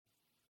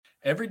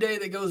Every day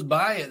that goes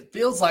by, it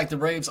feels like the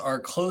Braves are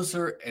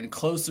closer and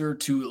closer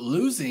to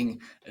losing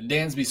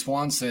Dansby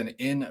Swanson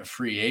in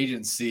free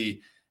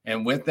agency.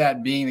 And with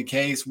that being the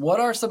case, what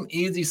are some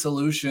easy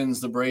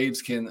solutions the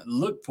Braves can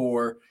look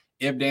for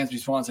if Dansby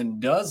Swanson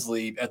does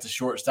leave at the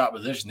shortstop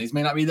position? These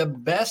may not be the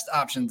best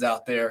options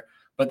out there,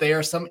 but they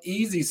are some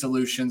easy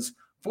solutions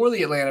for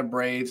the Atlanta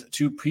Braves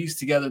to piece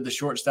together the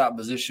shortstop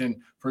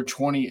position for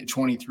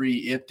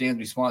 2023 if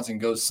Dansby Swanson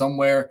goes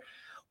somewhere.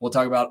 We'll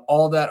talk about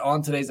all that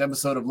on today's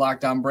episode of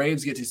Locked On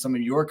Braves, get to some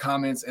of your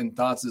comments and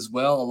thoughts as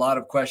well. A lot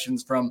of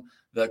questions from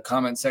the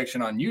comment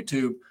section on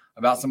YouTube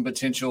about some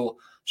potential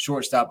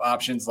shortstop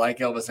options like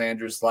Elvis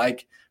Andrus,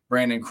 like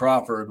Brandon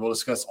Crawford. We'll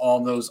discuss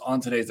all those on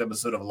today's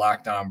episode of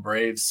Locked On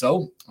Braves.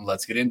 So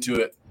let's get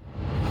into it.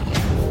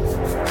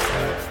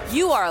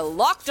 You are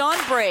Locked On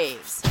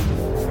Braves,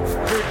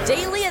 your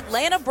daily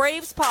Atlanta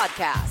Braves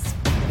podcast.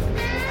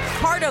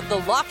 Part of the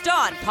Locked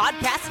On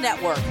Podcast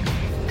Network,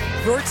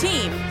 your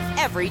team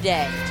every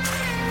day.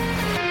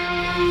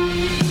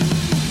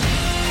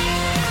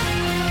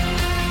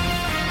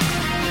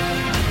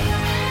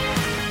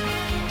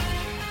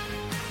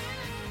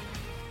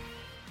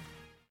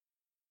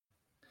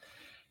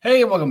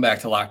 Hey, and welcome back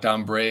to Locked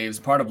On Braves,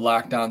 part of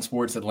Locked On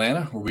Sports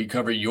Atlanta, where we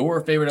cover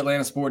your favorite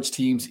Atlanta sports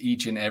teams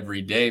each and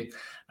every day.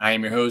 I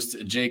am your host,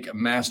 Jake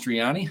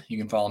Mastriani. You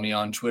can follow me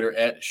on Twitter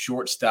at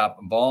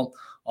ShortstopBall.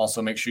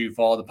 Also, make sure you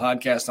follow the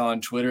podcast on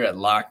Twitter at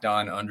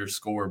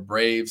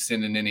LockedOn_Braves.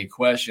 Send in any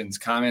questions,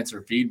 comments,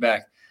 or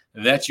feedback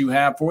that you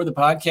have for the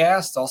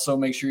podcast. Also,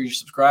 make sure you're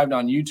subscribed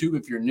on YouTube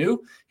if you're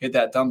new. Hit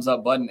that thumbs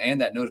up button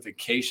and that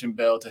notification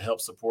bell to help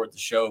support the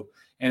show.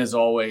 And as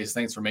always,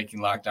 thanks for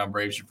making Locked On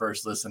Braves your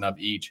first listen of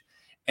each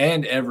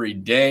and every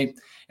day.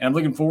 And I'm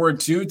looking forward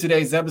to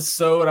today's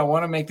episode. I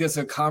want to make this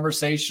a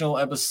conversational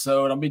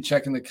episode. I'll be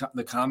checking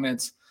the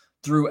comments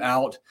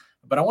throughout,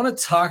 but I want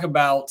to talk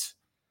about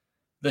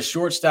the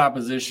shortstop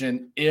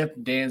position if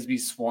Dansby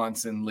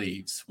Swanson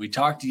leaves. We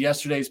talked to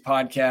yesterday's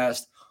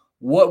podcast.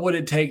 What would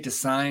it take to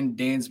sign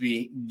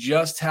Dansby?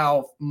 Just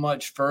how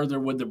much further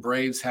would the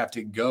Braves have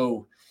to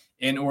go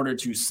in order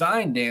to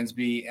sign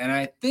Dansby? And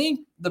I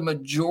think the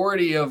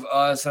majority of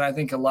us, and I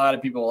think a lot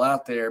of people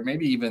out there,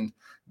 maybe even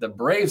the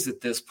Braves at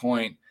this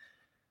point,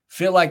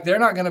 feel like they're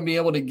not going to be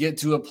able to get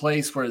to a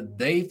place where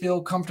they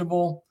feel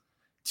comfortable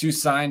to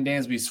sign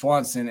Dansby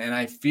Swanson. And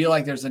I feel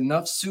like there's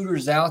enough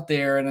suitors out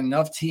there and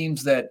enough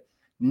teams that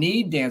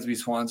need Dansby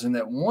Swanson,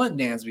 that want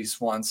Dansby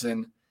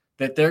Swanson,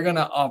 that they're going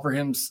to offer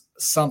him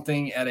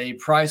something at a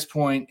price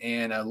point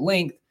and a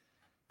length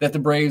that the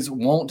Braves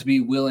won't be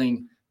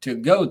willing to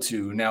go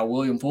to. Now,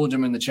 William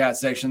Fulgham in the chat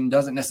section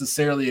doesn't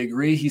necessarily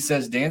agree. He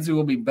says Dansby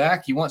will be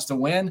back. He wants to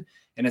win,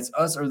 and it's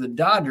us or the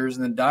Dodgers,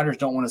 and the Dodgers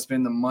don't want to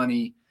spend the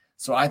money.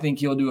 So I think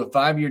he'll do a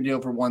 5-year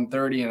deal for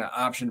 $130 and an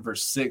option for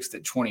 6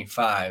 at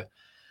 $25.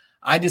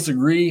 I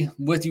disagree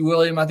with you,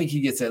 William. I think he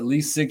gets at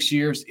least 6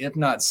 years, if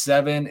not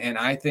 7. And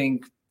I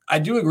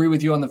do agree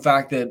with you on the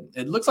fact that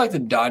it looks like the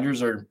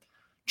Dodgers are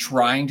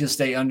trying to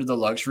stay under the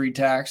luxury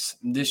tax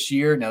this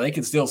year. Now, they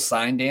could still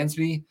sign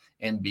Dansby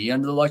and be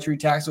under the luxury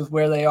tax with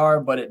where they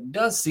are, but it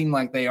does seem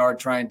like they are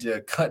trying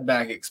to cut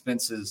back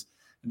expenses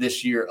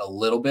this year a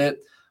little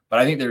bit. But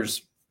I think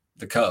there's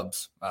the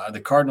Cubs.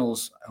 The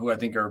Cardinals, who I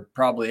think are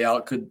probably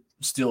out, could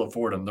still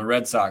afford him. The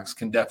Red Sox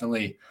can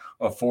definitely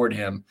afford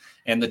him.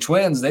 And the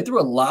Twins, they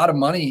threw a lot of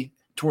money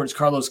towards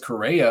Carlos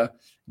Correa,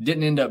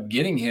 didn't end up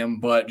getting him,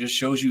 but just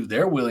shows you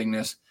their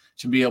willingness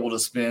to be able to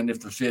spend if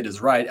the fit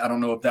is right. I don't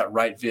know if that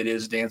right fit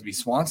is Dansby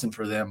Swanson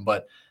for them,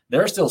 but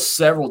there are still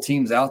several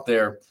teams out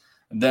there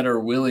that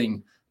are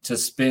willing to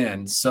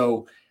spend.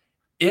 So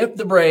if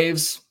the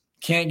Braves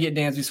can't get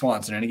Dansby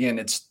Swanson, and again,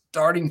 it's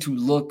starting to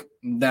look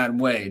that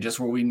way,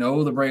 just where we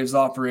know the Braves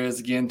offer is,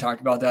 again,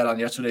 talked about that on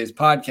yesterday's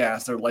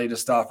podcast, their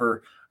latest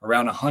offer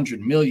around $100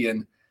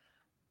 million.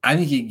 I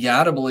think you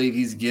got to believe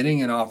he's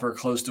getting an offer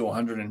close to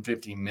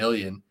 $150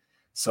 million.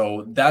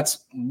 So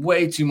that's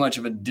way too much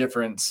of a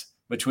difference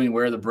between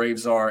where the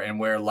Braves are and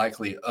where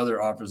likely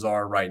other offers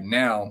are right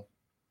now.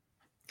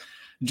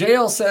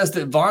 JL says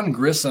that Vaughn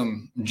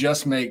Grissom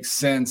just makes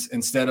sense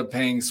instead of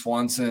paying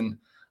Swanson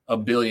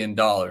 $1 billion.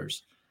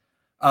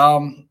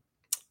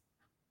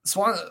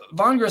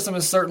 Vaughn Grissom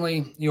is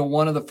certainly,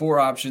 one of the 4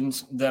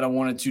 options that I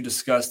wanted to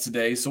discuss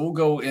today. So we'll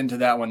go into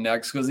that one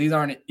next because these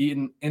aren't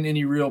in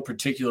any real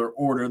particular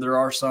order. There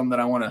are some that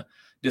I want to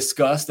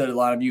discuss that a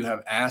lot of you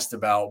have asked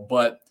about,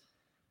 but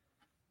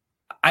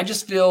I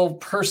just feel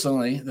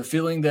personally, the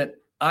feeling that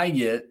I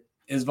get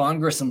is Vaughn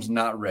Grissom's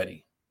not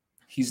ready.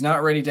 He's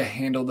not ready to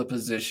handle the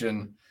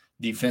position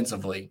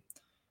defensively.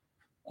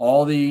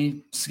 All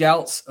the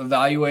scouts,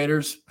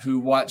 evaluators who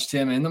watched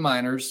him in the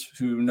minors,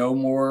 who know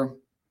more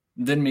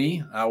than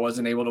me. I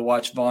wasn't able to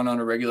watch Vaughn on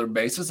a regular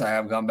basis. I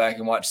have gone back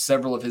and watched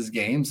several of his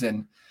games,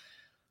 and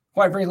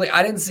quite frankly,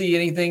 I didn't see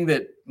anything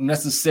that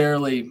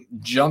necessarily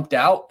jumped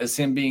out as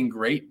him being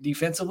great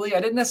defensively.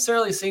 I didn't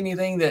necessarily see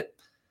anything that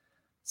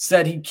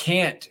said he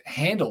can't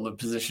handle the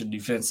position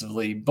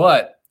defensively.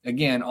 But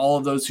again, all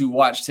of those who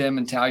watched him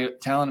and talent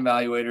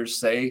evaluators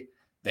say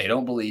They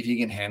don't believe he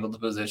can handle the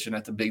position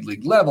at the big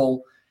league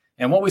level.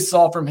 And what we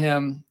saw from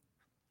him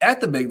at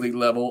the big league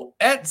level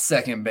at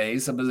second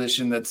base, a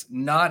position that's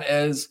not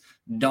as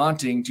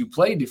daunting to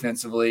play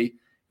defensively,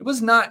 it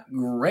was not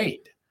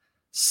great.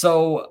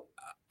 So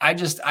I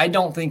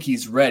don't think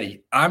he's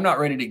ready. I'm not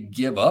ready to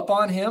give up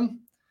on him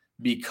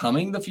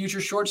becoming the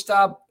future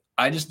shortstop.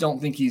 I just don't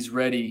think he's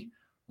ready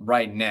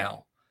right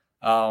now.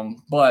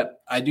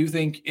 But I do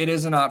think it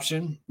is an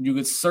option. You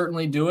could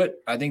certainly do it.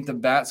 I think the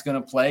bat's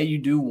going to play. You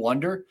do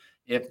wonder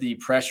if the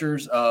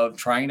pressures of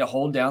trying to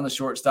hold down the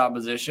shortstop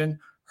position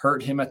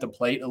hurt him at the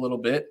plate a little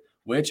bit,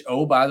 which,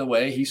 oh, by the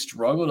way, he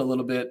struggled a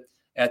little bit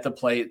at the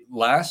plate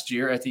last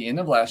year, at the end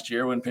of last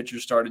year, when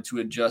pitchers started to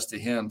adjust to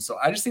him. So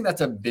I just think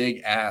that's a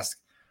big ask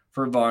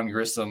for Vaughn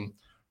Grissom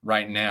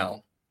right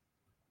now.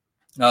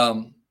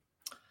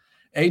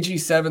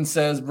 AG7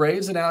 says,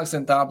 Braves and Alex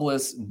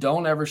Anthopoulos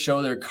don't ever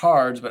show their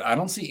cards, but I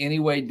don't see any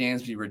way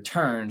Dansby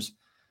returns.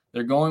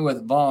 They're going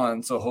with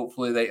Vaughn, so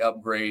hopefully they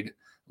upgrade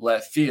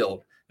left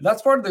field.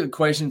 That's part of the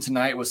equation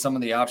tonight with some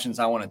of the options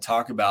I want to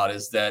talk about,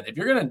 is that if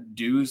you're going to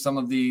do some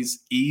of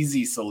these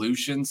easy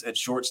solutions at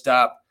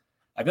shortstop,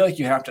 I feel like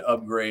you have to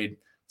upgrade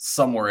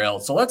somewhere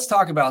else. So let's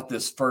talk about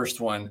this first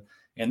one.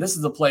 And this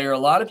is a player a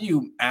lot of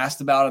you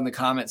asked about in the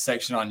comment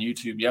section on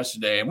YouTube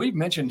yesterday, and we've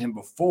mentioned him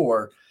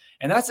before,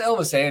 and that's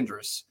Elvis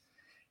Andrus.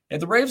 If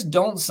the Braves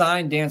don't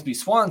sign Dansby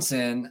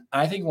Swanson,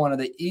 I think one of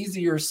the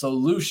easier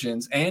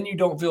solutions, and you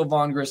don't feel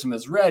Vaughn Grissom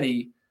is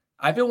ready,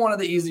 I feel one of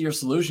the easier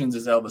solutions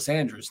is Elvis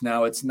Andrus.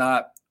 Now, it's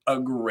not a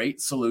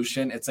great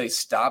solution. It's a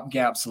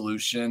stopgap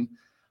solution.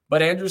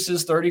 But Andrus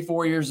is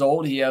 34 years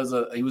old. He was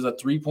a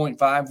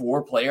 3.5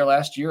 WAR player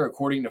last year,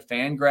 according to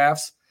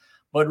Fangraphs.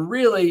 But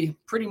really,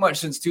 pretty much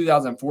since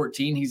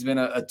 2014, he's been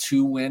a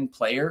 2-win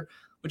player,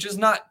 which is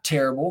not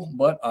terrible.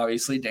 But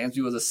obviously,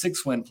 Dansby was a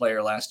 6-win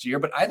player last year.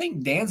 But I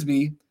think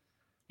Dansby,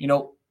 in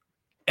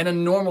a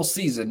normal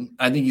season,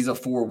 I think he's a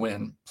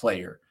 4-win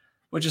player,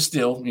 which is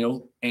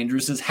still,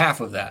 Andrus is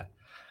half of that.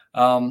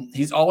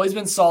 He's always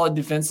been solid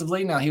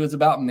defensively. Now, he was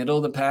about middle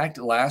of the pack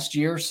last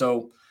year,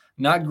 so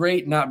not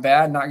great, not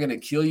bad, not going to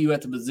kill you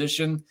at the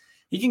position.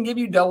 He can give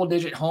you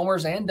double-digit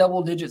homers and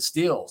double-digit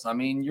steals. I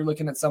mean, you're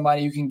looking at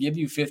somebody who can give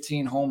you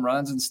 15 home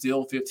runs and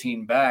steal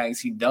 15 bags.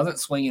 He doesn't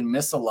swing and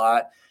miss a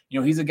lot.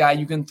 He's a guy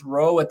you can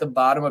throw at the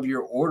bottom of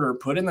your order,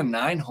 put in the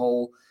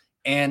 9-hole,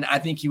 and I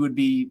think he would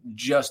be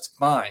just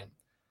fine.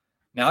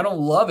 Now, I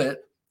don't love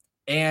it,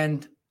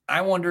 and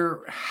I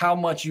wonder how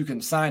much you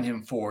can sign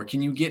him for.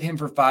 Can you get him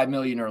for $5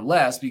 million or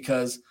less?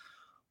 Because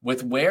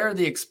with where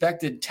the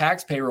expected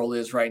tax payroll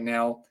is right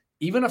now,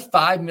 even a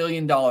 $5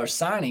 million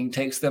signing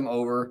takes them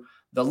over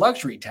the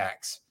luxury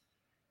tax.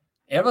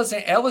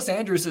 Elvis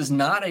Andrus is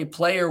not a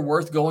player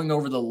worth going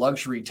over the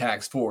luxury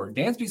tax for.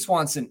 Dansby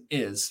Swanson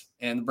is,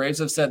 and the Braves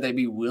have said they'd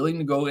be willing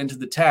to go into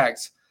the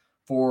tax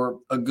for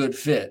a good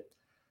fit.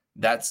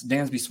 That's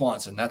Dansby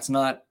Swanson. That's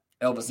not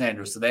Elvis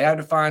Andrus. So they had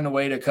to find a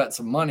way to cut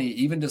some money,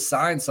 even to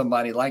sign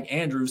somebody like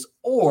Andrus,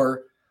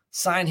 or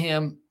sign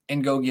him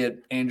and go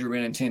get Andrew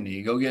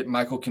Benintendi, go get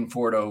Michael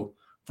Conforto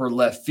for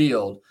left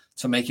field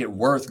to make it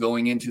worth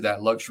going into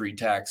that luxury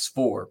tax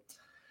for.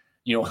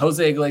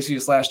 Jose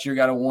Iglesias last year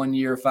got a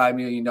 1-year, $5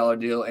 million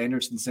deal.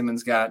 Anderson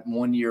Simmons got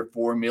 1 year,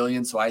 $4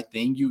 million. So I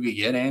think you could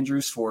get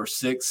Andrus for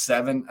 6,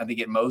 7, I think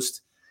at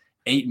most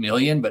 $8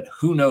 million, but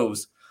who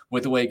knows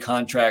with the way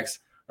contracts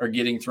are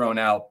getting thrown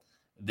out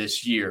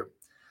this year.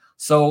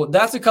 So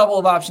that's a couple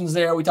of options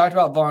there. We talked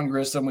about Vaughn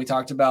Grissom. We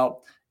talked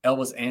about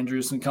Elvis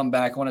Andrus. And come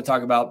back, I want to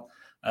talk about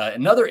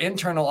another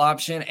internal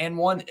option and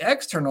one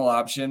external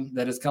option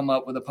that has come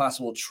up with a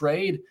possible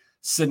trade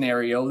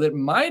scenario that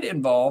might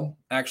involve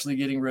actually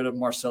getting rid of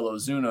Marcell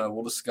Ozuna.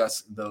 We'll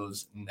discuss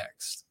those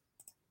next.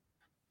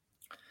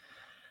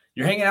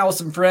 You're hanging out with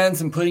some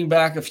friends and putting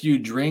back a few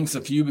drinks.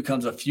 A few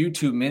becomes a few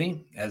too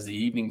many. As the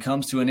evening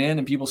comes to an end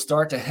and people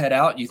start to head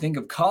out, you think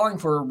of calling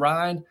for a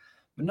ride.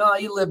 But no,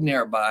 you live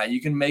nearby.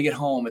 You can make it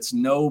home. It's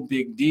no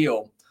big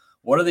deal.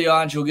 What are the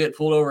odds you'll get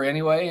pulled over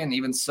anyway? And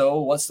even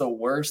so, what's the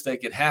worst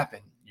that could happen?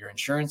 Your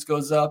insurance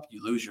goes up,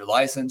 you lose your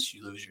license,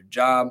 you lose your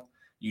job,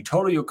 you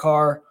total your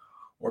car,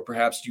 or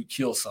perhaps you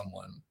kill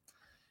someone.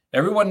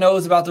 Everyone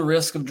knows about the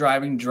risk of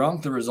driving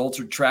drunk. The results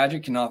are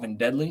tragic and often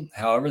deadly.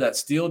 However, that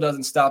still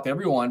doesn't stop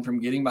everyone from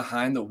getting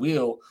behind the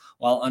wheel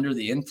while under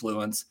the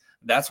influence.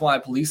 That's why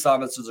police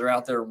officers are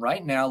out there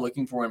right now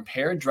looking for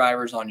impaired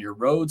drivers on your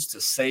roads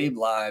to save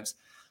lives.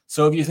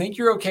 So if you think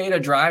you're okay to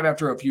drive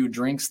after a few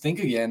drinks, think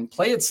again,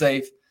 play it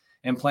safe,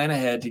 and plan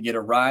ahead to get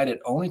a ride.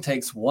 It only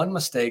takes one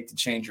mistake to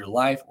change your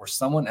life or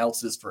someone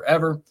else's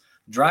forever.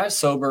 Drive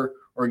sober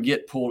or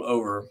get pulled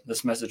over.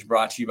 This message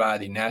brought to you by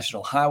the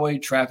National Highway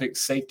Traffic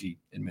Safety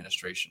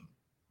Administration.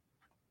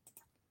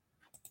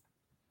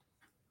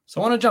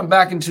 So I want to jump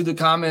back into the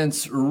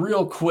comments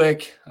real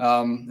quick,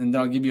 and then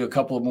I'll give you a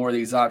couple of more of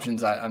these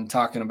options I'm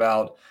talking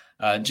about.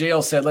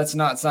 JL said, let's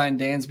not sign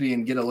Dansby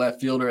and get a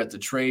left fielder at the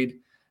trade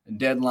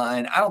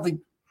deadline. I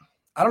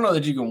don't know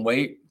that you can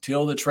wait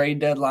till the trade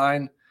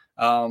deadline,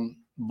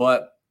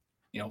 but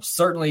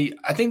certainly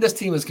I think this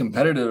team is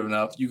competitive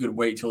enough. You could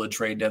wait till the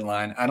trade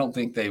deadline. I don't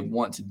think they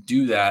want to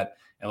do that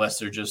unless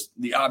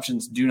the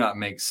options do not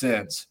make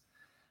sense.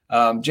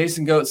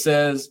 Jason Goat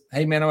says,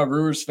 hey, man, I'm a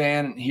Brewers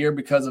fan here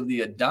because of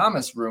the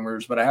Adames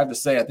rumors, but I have to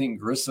say I think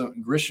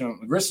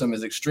Grissom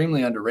is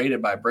extremely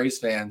underrated by Braves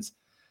fans.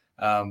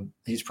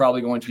 He's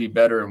probably going to be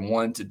better in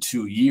 1 to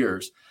 2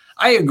 years.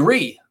 I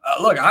agree.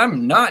 Look,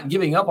 I'm not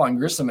giving up on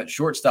Grissom at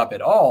shortstop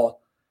at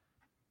all.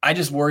 I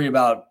just worry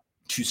about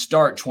to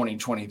start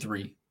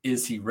 2023.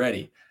 Is he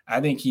ready? I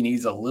think he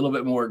needs a little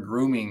bit more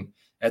grooming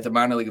at the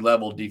minor league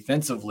level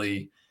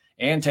defensively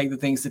and take the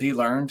things that he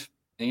learned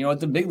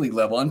at the big league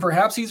level, and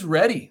perhaps he's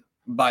ready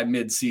by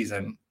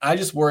midseason. I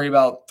just worry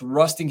about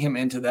thrusting him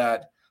into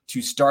that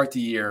to start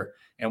the year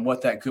and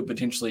what that could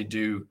potentially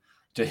do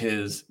to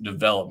his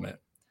development.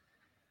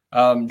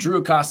 Drew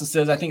Acosta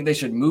says, I think they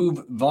should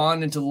move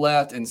Vaughn into the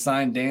left and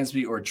sign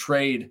Dansby or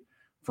trade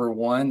for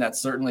one. That's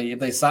certainly, if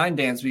they sign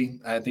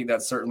Dansby, I think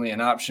that's certainly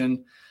an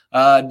option.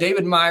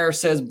 David Meyer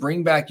says,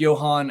 bring back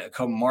Johan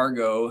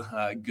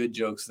Camargo. Good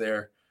jokes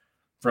there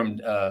from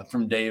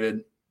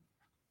David.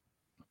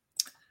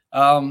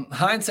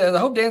 Hines says, I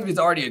hope Dansby's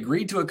already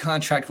agreed to a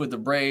contract with the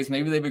Braves.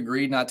 Maybe they've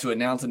agreed not to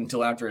announce it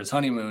until after his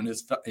honeymoon.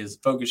 His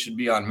focus should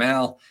be on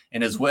Mal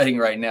and his wedding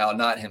right now,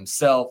 not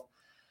himself.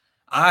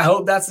 I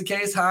hope that's the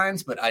case,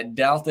 Hines, but I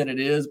doubt that it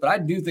is. But I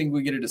do think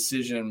we get a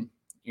decision,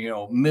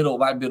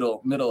 middle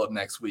of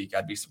next week.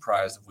 I'd be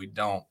surprised if we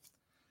don't.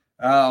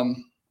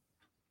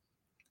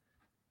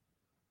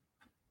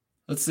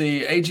 Let's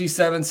see.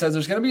 AG7 says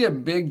there's going to be a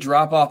big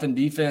drop-off in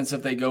defense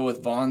if they go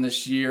with Vaughn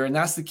this year, and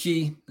that's the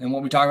key. And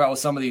what we talk about with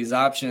some of these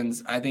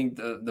options, I think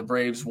the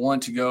Braves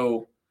want to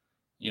go,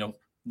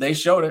 they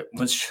showed it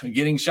was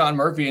getting Sean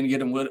Murphy and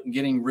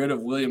getting rid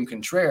of William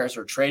Contreras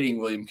or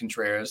trading William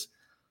Contreras,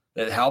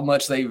 that how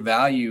much they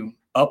value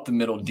up the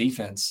middle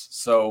defense.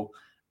 So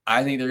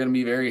I think they're going to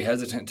be very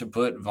hesitant to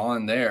put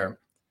Vaughn there.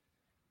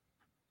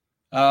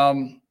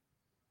 I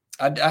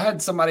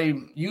had somebody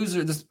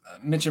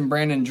mention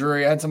Brandon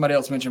Drury. I had somebody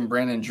else mention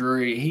Brandon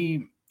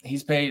Drury.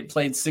 He's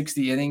played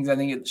 60 innings, I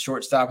think, at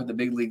shortstop at the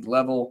big league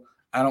level.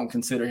 I don't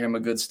consider him a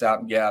good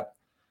stopgap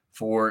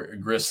for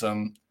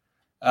Grissom.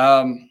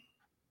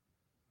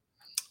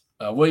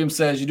 William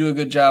says, you do a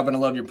good job and I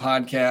love your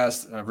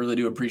podcast. I really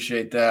do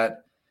appreciate that.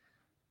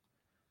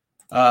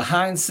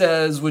 Hines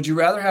says, would you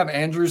rather have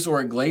Andrus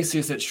or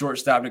Iglesias at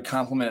shortstop to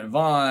complement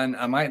Vaughn?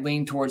 I might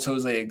lean towards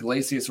Jose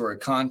Iglesias or a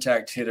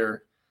contact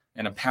hitter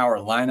and a power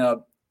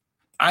lineup.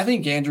 I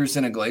think Andrus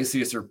and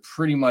Iglesias are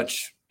pretty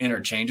much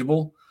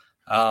interchangeable.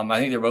 I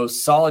think they're both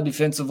solid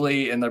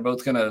defensively, and they're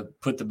both going to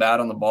put the bat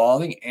on the ball.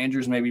 I think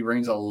Andrus maybe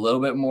brings a little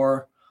bit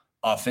more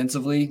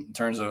offensively in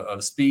terms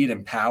of speed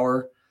and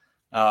power.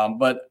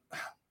 But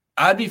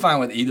I'd be fine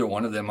with either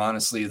one of them,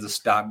 honestly, as a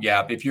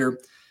stopgap. If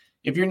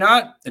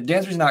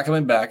Dansby's not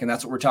coming back, and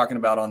that's what we're talking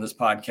about on this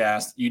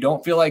podcast, you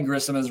don't feel like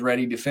Grissom is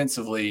ready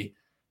defensively,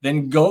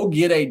 then go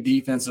get a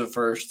defensive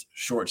first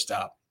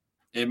shortstop,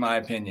 in my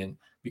opinion,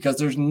 because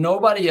there's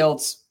nobody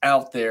else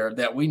out there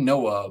that we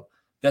know of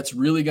that's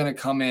really going to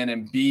come in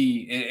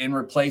and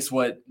replace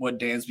what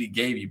Dansby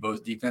gave you,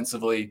 both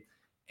defensively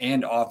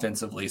and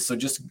offensively. So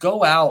just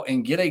go out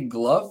and get a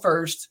glove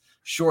first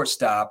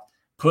shortstop,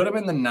 put him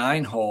in the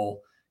 9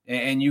 hole,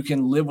 and you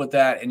can live with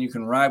that and you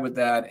can ride with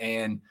that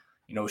and,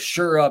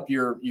 sure up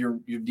your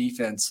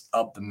defense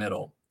up the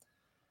middle.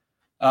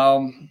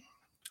 All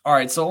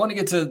right. So I want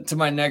to get to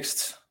my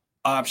next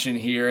option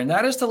here, and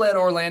that is to let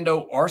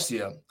Orlando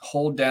Arcia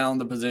hold down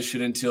the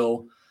position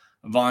until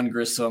Vaughn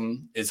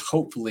Grissom is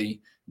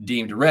hopefully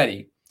deemed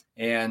ready.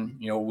 And,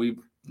 we've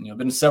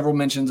been several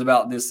mentions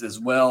about this as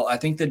well. I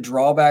think the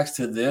drawbacks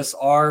to this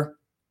are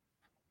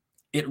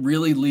it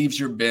really leaves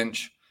your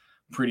bench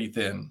pretty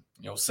thin.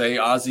 Say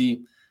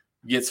Ozzie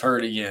gets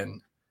hurt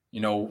again,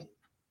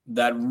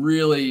 that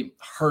really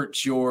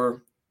hurts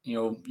your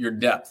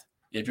depth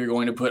if you're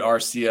going to put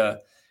Arcia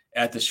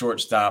at the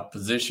shortstop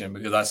position,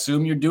 because I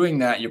assume you're doing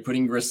that. You're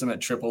putting Grissom at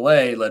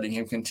AAA, letting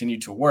him continue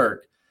to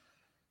work.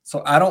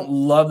 So I don't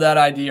love that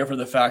idea for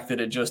the fact that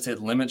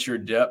it limits your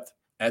depth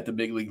at the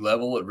big league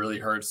level. It really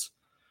hurts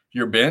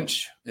your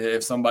bench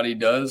if somebody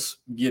does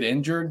get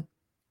injured.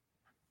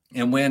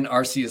 And when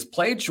Arcia has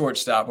played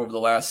shortstop over the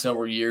last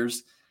several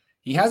years,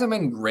 he hasn't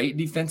been great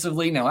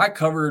defensively. Now, I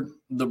covered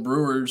the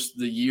Brewers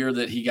the year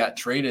that he got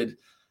traded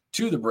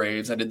to the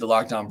Braves. I did the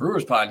Locked On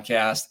Brewers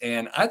podcast,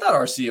 and I thought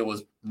Arcia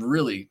was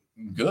really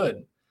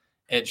good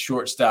at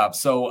shortstop.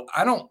 So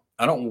I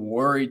don't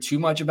worry too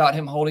much about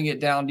him holding it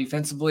down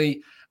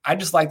defensively. I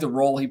just like the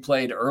role he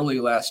played early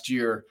last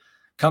year,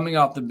 coming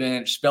off the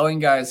bench, spelling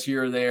guys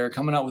here or there,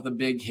 coming out with a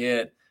big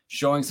hit,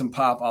 showing some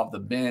pop off the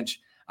bench.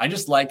 I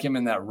just like him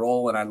in that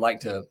role, and I'd like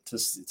to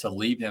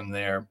leave him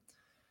there.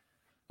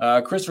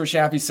 Christopher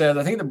Shaffey says,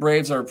 I think the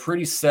Braves are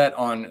pretty set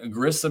on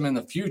Grissom in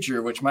the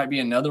future, which might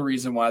be another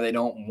reason why they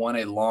don't want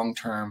a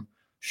long-term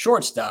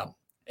shortstop.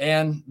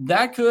 And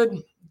that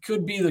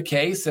could be the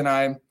case, and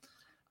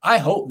I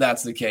hope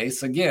that's the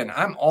case. Again,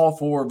 I'm all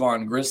for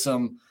Vaughn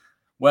Grissom.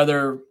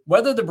 Whether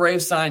the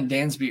Braves sign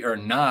Dansby or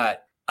not,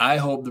 I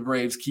hope the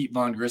Braves keep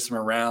Vaughn Grissom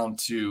around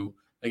to,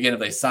 again, if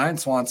they sign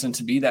Swanson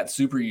to be that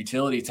super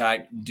utility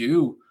type,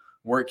 do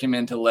work him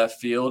into left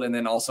field and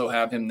then also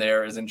have him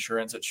there as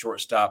insurance at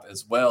shortstop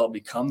as well,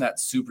 become that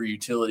super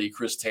utility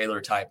Chris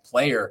Taylor type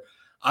player.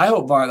 I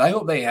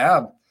hope they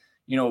have,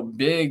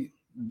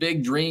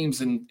 big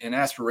dreams and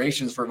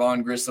aspirations for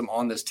Vaughn Grissom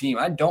on this team.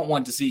 I don't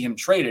want to see him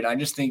traded. I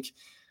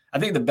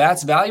think the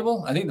bat's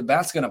valuable. I think the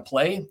bat's going to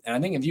play. And I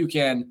think if you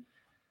can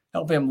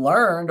help him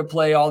learn to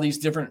play all these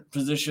different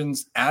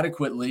positions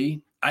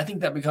adequately, I think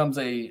that becomes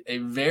a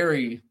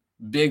very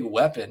big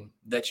weapon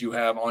that you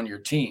have on your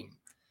team.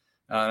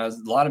 There's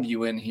a lot of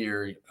you in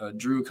here,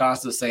 Drew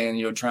Acosta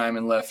saying, try him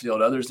in left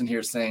field. Others in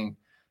here saying,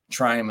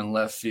 try him in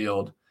left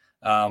field.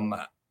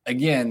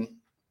 Again,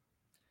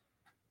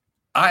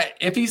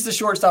 if he's the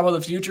shortstop of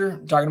the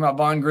future, talking about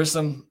Vaughn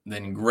Grissom,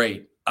 then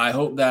great. I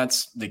hope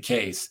that's the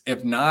case.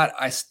 If not,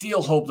 I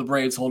still hope the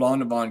Braves hold on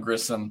to Vaughn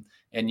Grissom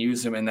and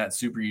use him in that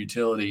super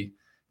utility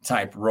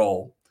type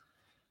role.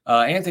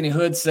 Anthony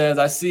Hood says,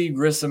 I see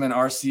Grissom and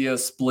Arcia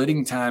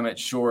splitting time at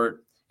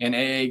short, and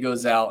AA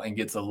goes out and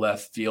gets a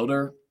left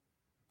fielder.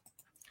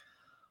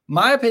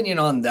 My opinion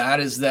on that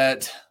is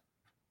that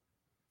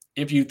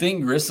if you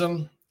think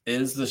Grissom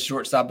is the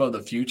shortstop of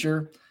the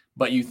future,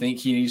 but you think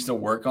he needs to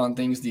work on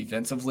things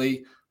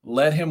defensively,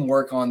 let him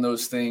work on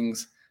those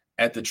things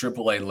at the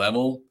AAA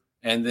level.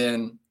 And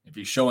then if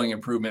he's showing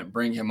improvement,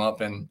 bring him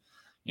up in,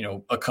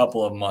 a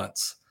couple of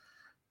months.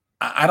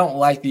 I don't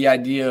like the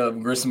idea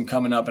of Grissom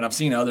coming up, and I've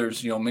seen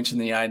others, mention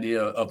the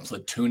idea of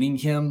platooning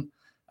him.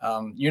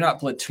 You're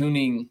not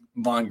platooning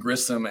Vaughn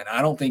Grissom, and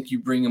I don't think you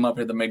bring him up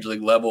at the major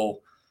league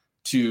level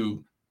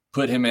to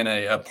put him in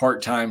a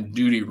part-time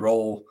duty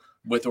role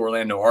with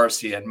Orlando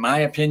Arcia. In my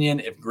opinion,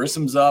 if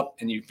Grissom's up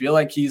and you feel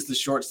like he's the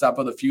shortstop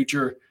of the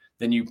future,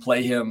 then you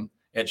play him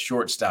at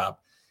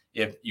shortstop.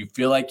 If you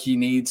feel like he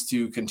needs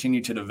to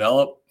continue to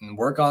develop and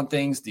work on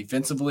things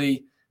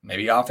defensively,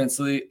 maybe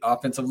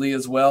offensively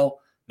as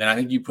well, then I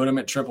think you put him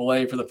at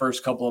AAA for the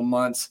first couple of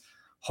months.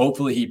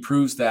 Hopefully he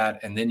proves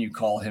that, and then you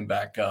call him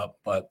back up.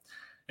 But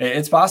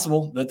it's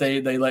possible that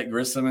they let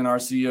Grissom and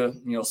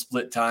Arcia,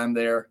 split time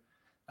there.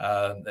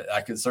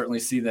 I could certainly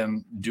see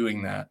them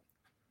doing that.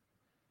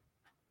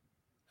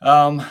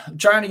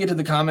 Trying to get to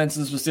the comments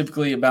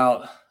specifically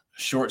about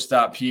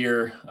shortstop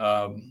here.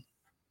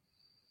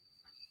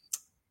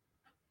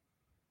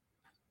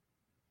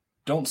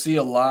 Don't see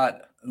a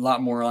lot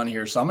more on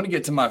here. So I'm going to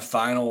get to my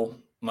final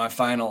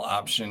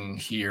option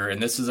here.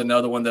 And this is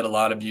another one that a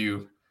lot of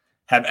you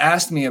have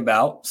asked me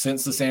about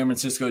since the San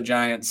Francisco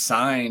Giants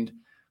signed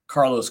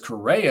Carlos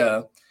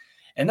Correa.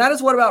 And that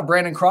is, what about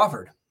Brandon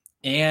Crawford?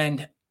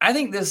 And I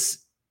think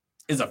this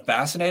is a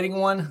fascinating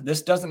one.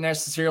 This doesn't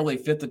necessarily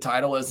fit the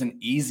title as an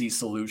easy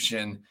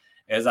solution,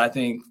 as I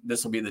think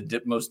this will be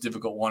the most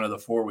difficult one of the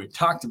four we've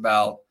talked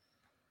about.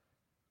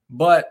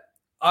 But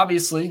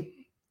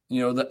obviously,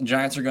 the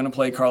Giants are going to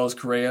play Carlos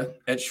Correa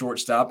at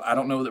shortstop. I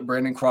don't know that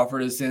Brandon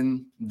Crawford is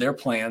in their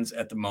plans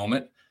at the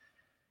moment.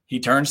 He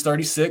turns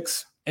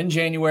 36 in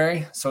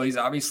January, so he's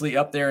obviously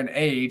up there in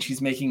age.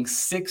 He's making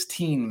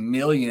 $16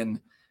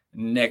 million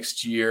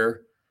next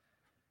year.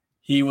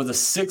 He was a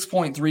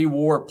 6.3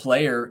 WAR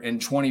player in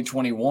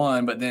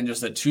 2021, but then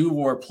just a 2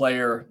 WAR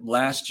player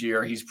last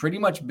year. He's pretty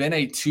much been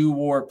a 2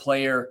 WAR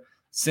player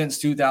since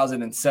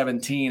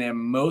 2017, and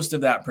most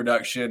of that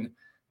production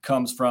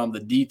comes from the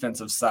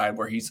defensive side,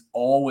 where he's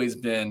always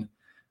been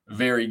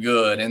very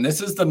good. And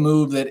this is the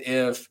move that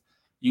if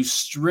you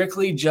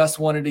strictly just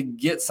wanted to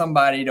get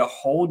somebody to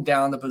hold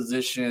down the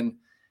position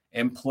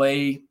and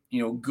play,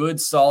 good,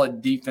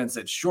 solid defense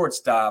at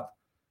shortstop,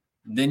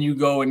 then you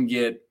go and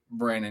get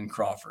Brandon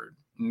Crawford.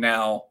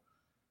 Now,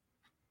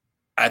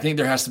 I think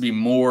there has to be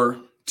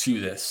more to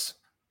this.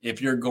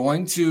 If you're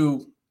going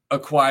to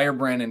acquire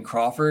Brandon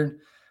Crawford,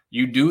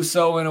 you do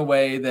so in a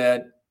way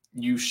that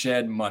you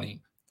shed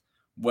money.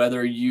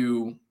 Whether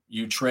you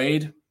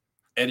trade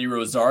Eddie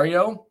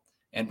Rosario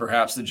and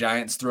perhaps the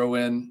Giants throw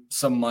in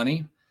some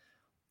money,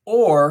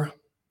 or,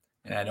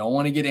 and I don't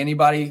want to get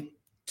anybody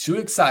too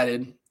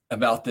excited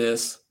about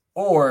this,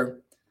 or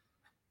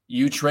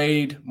you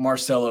trade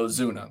Marcell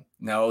Ozuna.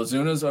 Now,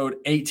 Ozuna's owed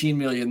 $18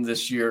 million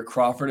this year.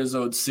 Crawford is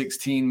owed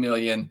 $16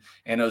 million,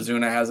 and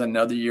Ozuna has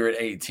another year at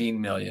 $18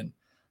 million.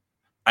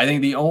 I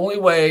think the only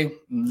way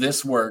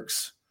this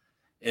works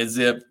is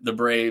if the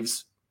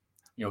Braves,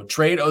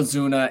 trade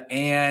Ozuna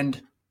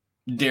and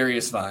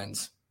Darius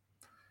Vines,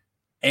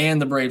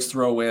 and the Braves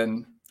throw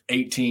in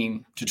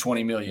 $18 to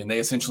 $20 million. They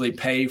essentially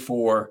pay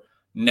for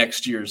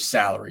next year's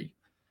salary.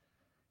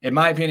 In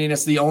my opinion,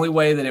 it's the only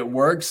way that it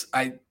works.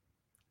 I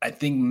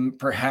think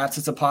perhaps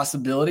it's a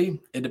possibility.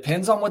 It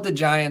depends on what the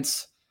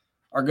Giants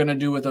are going to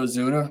do with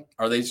Ozuna.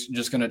 Are they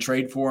just going to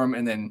trade for him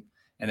and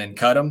then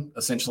cut him,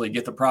 essentially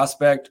get the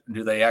prospect?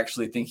 Do they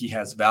actually think he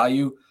has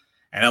value?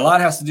 And a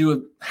lot has to do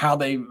with how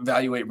they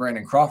evaluate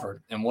Brandon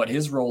Crawford and what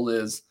his role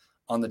is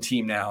on the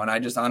team now. And I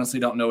just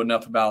honestly don't know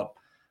enough about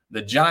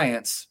the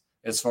Giants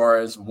as far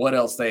as what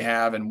else they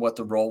have and what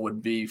the role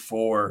would be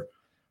for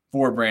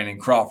Brandon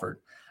Crawford.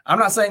 I'm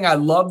not saying I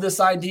love this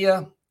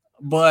idea,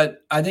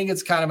 but I think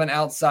it's kind of an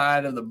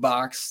outside of the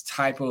box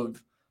type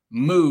of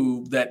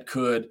move that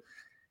could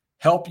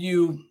help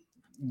you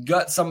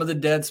gut some of the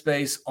dead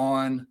space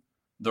on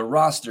the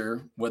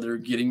roster, whether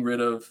getting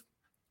rid of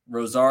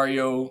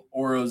Rosario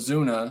or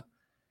Ozuna,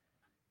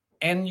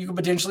 and you could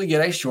potentially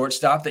get a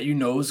shortstop that you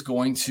know is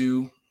going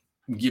to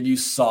give you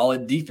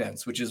solid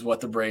defense, which is what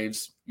the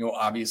Braves,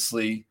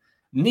 obviously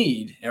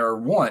need or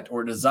want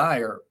or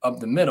desire up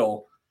the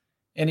middle.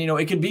 And,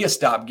 it could be a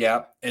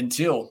stopgap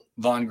until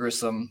Vaughn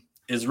Grissom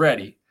is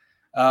ready.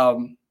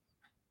 And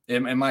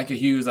Micah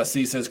Hughes, I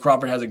see, says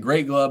Crawford has a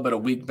great glove, but a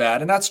weak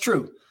bat. And that's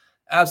true.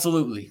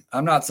 Absolutely.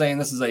 I'm not saying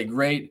this is a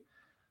great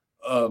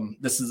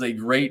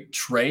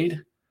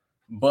trade,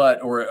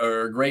 but, or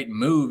a great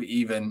move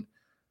even,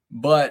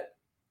 but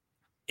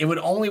it would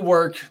only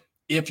work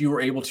if you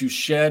were able to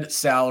shed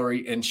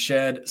salary and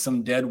shed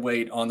some dead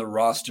weight on the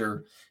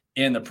roster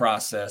in the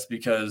process,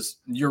 because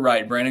you're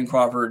right. Brandon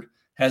Crawford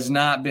has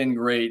not been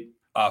great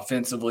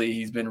offensively.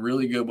 He's been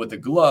really good with the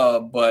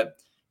glove, but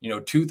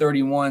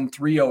 231,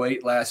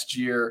 308 last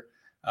year,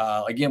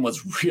 again,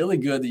 was really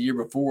good the year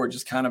before,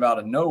 just kind of out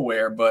of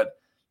nowhere. But,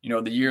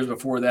 the years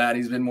before that,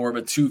 he's been more of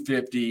a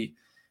 250,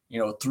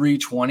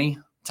 320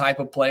 type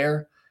of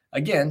player.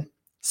 Again,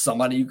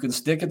 somebody you can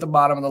stick at the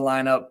bottom of the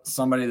lineup,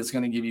 somebody that's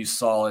going to give you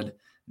solid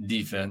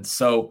defense.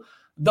 So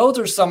those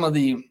are some of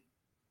the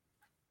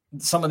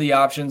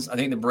options I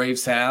think the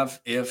Braves have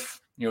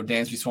if,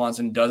 Dansby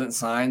Swanson doesn't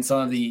sign,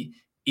 some of the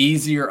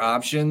easier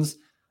options.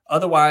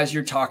 Otherwise,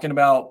 you're talking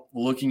about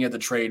looking at the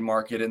trade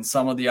market and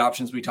some of the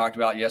options we talked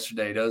about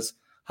yesterday. Does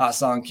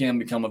Ha-Seong Kim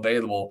become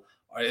available?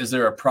 Is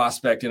there a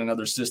prospect in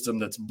another system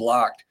that's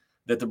blocked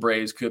that the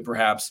Braves could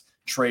perhaps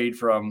trade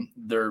from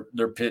their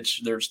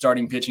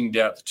starting pitching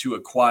depth to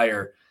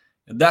acquire?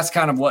 That's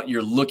kind of what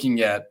you're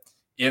looking at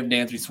if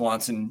Dansby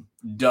Swanson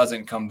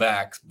doesn't come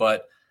back.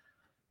 But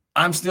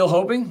I'm still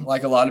hoping,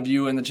 like a lot of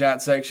you in the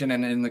chat section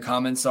and in the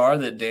comments are,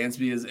 that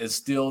Dansby is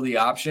still the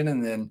option,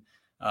 and then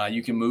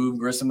you can move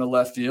Grissom to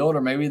left field,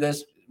 or maybe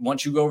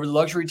once you go over the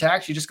luxury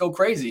tax, you just go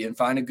crazy and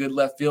find a good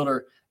left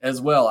fielder as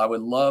well. I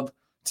would love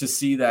to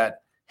see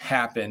that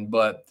happen,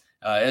 but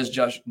as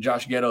Josh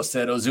Ghetto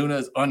said, Ozuna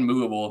is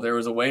unmovable. If there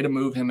was a way to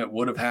move him, it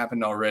would have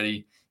happened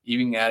already.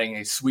 Even adding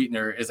a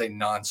sweetener is a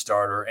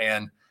non-starter.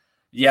 And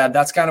yeah,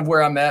 that's kind of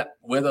where I'm at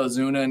with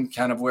Ozuna and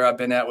kind of where I've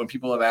been at when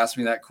people have asked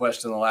me that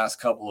question the last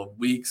couple of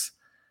weeks.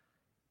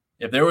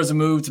 If there was a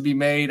move to be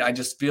made, I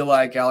just feel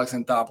like Alex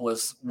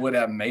Anthopoulos would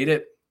have made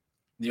it.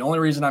 The only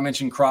reason I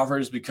mentioned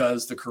Crawford is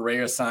because the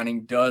Correa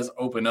signing does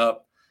open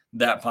up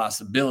that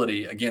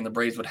possibility. Again, the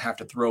Braves would have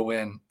to throw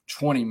in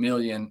 $20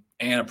 million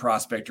and a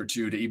prospect or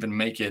two to even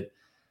make it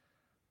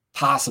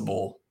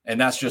possible.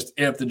 And that's just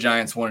if the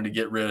Giants wanted to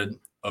get rid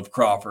of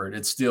Crawford.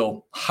 It's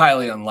still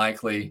highly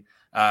unlikely.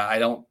 I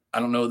don't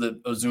know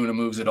that Ozuna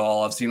moves at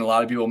all. I've seen a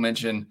lot of people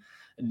mention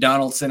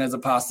Donaldson as a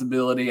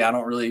possibility. I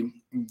don't really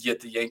get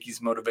the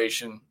Yankees'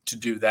 motivation to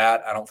do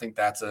that. I don't think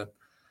that's a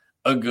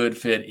good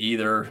fit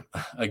either.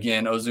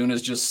 Again, Ozuna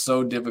is just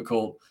so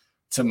difficult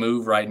to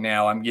move right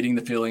now. I'm getting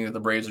the feeling that the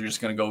Braves are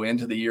just going to go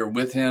into the year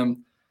with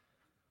him.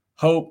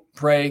 Hope,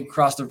 pray,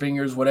 cross their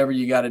fingers, whatever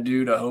you got to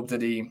do to hope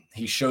that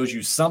he shows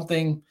you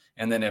something.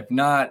 And then if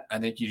not, I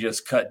think you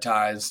just cut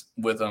ties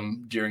with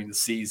him during the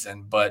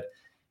season. But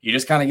you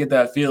just kind of get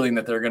that feeling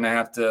that they're going to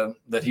have to,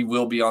 that he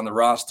will be on the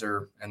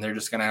roster, and they're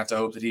just going to have to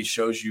hope that he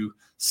shows you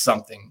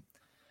something.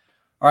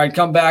 All right,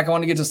 come back. I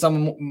want to get to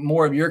some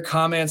more of your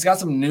comments. Got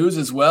some news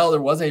as well.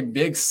 There was a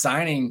big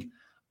signing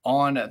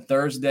on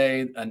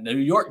Thursday, a New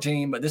York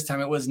team, but this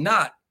time it was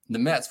not the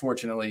Mets,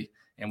 fortunately,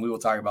 and we will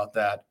talk about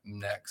that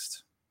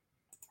next.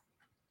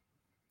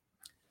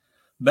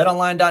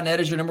 BetOnline.net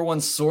is your number one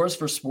source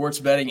for sports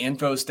betting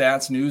info,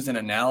 stats, news, and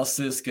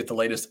analysis. Get the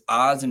latest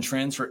odds and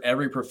trends for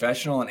every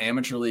professional and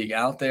amateur league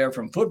out there,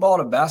 from football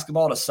to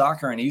basketball to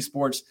soccer and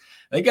esports.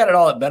 They got it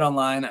all at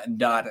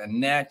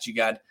BetOnline.net. You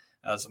got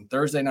some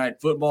Thursday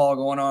night football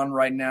going on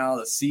right now,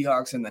 the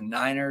Seahawks and the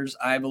Niners,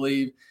 I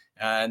believe.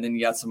 And then you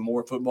got some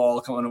more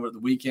football coming over the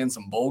weekend,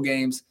 some bowl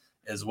games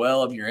as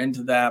well if you're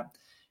into that.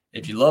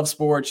 If you love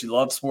sports, you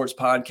love sports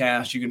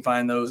podcasts, you can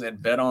find those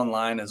at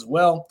BetOnline as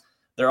well.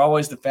 They're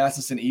always the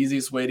fastest and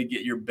easiest way to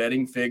get your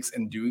betting fix,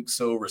 and doing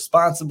so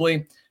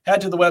responsibly.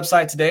 Head to the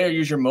website today or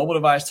use your mobile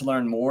device to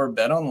learn more.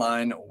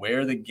 BetOnline,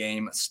 where the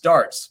game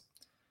starts.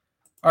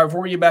 All right,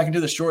 before we get back into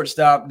the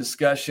shortstop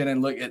discussion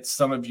and look at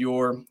some of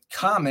your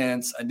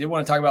comments, I did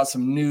want to talk about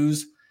some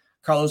news.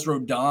 Carlos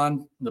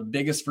Rodon, the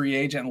biggest free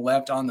agent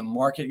left on the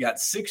market, got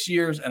 6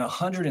 years and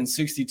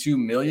 $162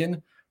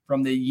 million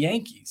from the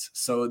Yankees.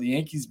 So the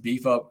Yankees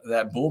beef up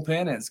that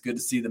bullpen, and it's good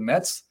to see the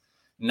Mets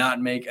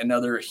not make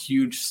another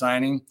huge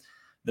signing.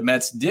 The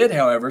Mets did,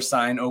 however,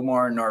 sign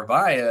Omar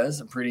Narvaez,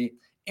 a pretty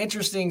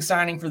interesting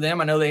signing for them.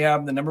 I know they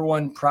have the number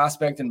one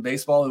prospect in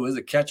baseball who is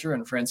a catcher,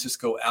 and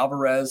Francisco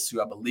Alvarez,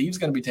 who I believe is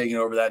going to be taking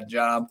over that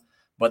job.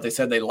 But they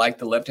said they like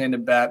the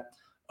left-handed bat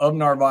of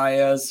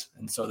Narvaez,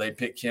 and so they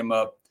picked him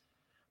up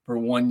for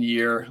 1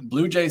 year.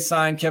 Blue Jays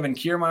signed Kevin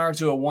Kiermaier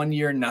to a 1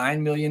 year,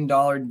 $9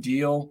 million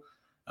deal.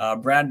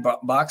 Brad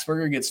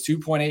Boxberger gets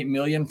 $2.8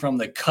 million from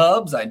the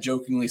Cubs. I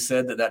jokingly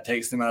said that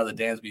takes them out of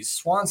the Dansby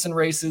Swanson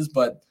races,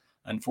 but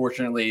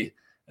unfortunately,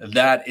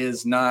 that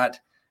is not.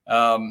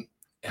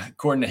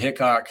 According to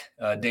Hickok,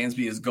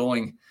 Dansby is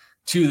going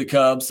to the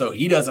Cubs, so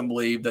he doesn't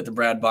believe that the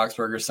Brad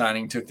Boxberger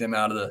signing took them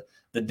out of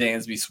the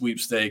Dansby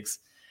sweepstakes.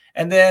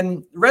 And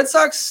then Red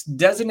Sox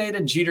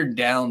designated Jeter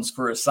Downs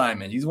for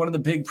assignment. He's one of the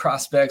big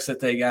prospects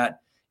that they got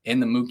in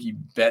the Mookie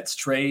Betts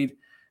trade.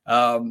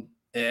 And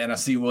I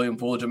see William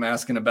Fulgham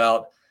asking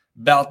about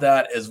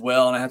that as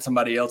well. And I had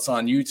somebody else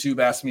on YouTube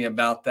ask me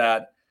about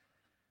that.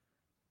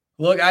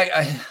 Look,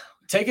 I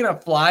taking a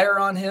flyer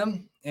on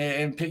him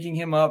and picking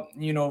him up,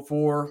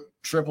 for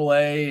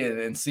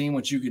AAA and seeing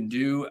what you can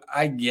do.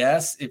 I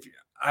guess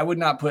I would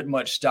not put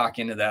much stock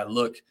into that.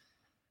 Look,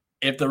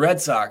 if the Red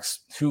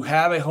Sox, who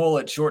have a hole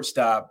at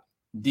shortstop,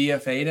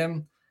 DFA'd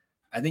him,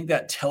 I think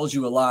that tells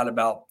you a lot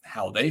about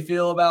how they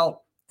feel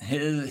about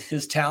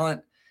his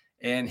talent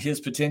and his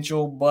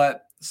potential,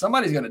 but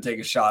somebody's going to take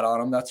a shot on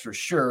him, that's for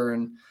sure.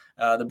 And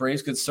the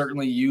Braves could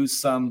certainly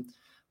use some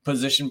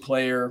position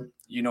player,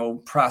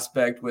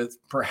 prospect with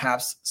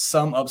perhaps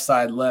some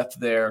upside left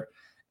there.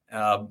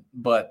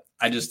 But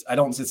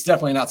it's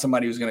definitely not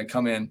somebody who's going to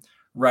come in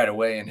right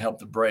away and help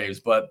the Braves,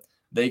 but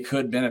they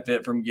could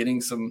benefit from getting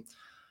some,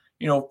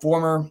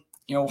 former,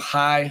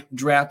 high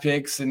draft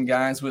picks and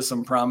guys with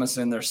some promise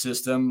in their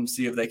system,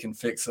 see if they can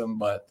fix them.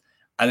 But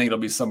I think it'll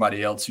be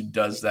somebody else who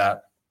does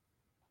that.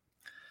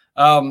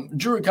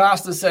 Drew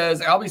Acosta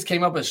says Albies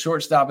came up as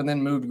shortstop and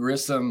then moved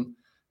Grissom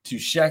to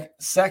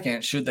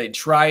second. Should they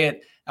try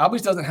it?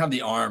 Albies doesn't have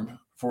the arm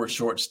for a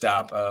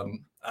shortstop.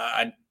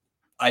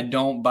 I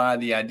don't buy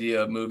the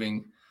idea of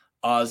moving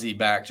Ozzie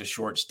back to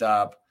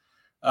shortstop.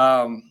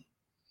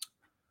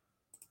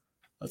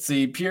 Let's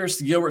see.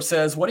 Pierce Gilbert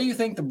says, what do you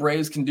think the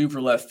Braves can do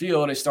for left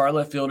field? A star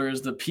left fielder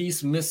is the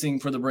piece missing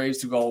for the Braves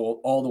to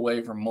go all the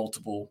way for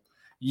multiple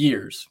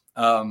years.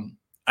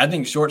 I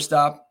think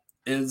shortstop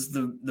is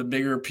the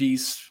bigger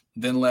piece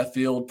than left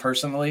field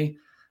personally.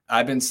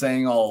 I've been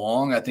saying all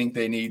along, I think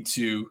they need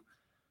to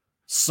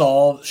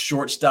solve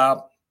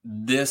shortstop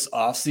this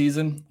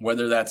offseason,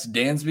 whether that's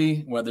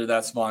Dansby, whether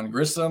that's Vaughn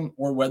Grissom,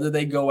 or whether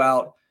they go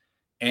out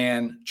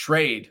and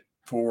trade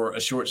for a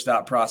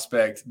shortstop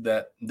prospect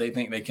that they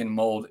think they can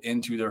mold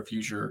into their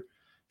future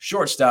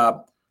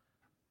shortstop.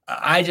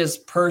 I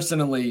just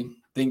personally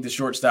think the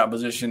shortstop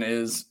position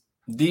is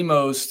the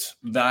most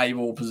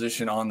valuable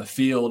position on the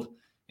field.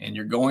 And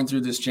you're going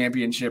through this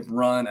championship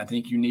run, I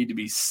think you need to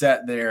be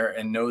set there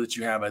and know that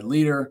you have a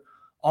leader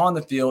on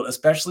the field,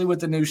 especially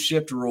with the new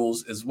shift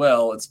rules as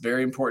well. It's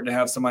very important to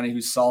have somebody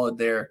who's solid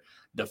there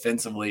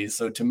defensively.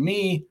 So to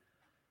me,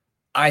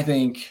 I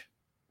think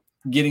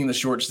getting the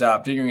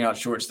shortstop, figuring out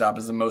shortstop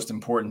is the most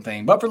important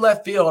thing. But for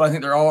left field, I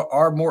think there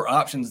are more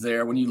options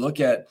there. When you look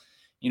at,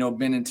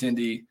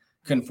 Benintendi,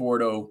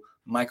 Conforto,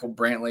 Michael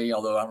Brantley,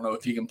 although I don't know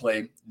if he can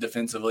play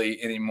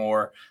defensively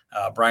anymore.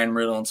 Brian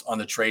Reynolds on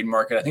the trade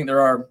market. I think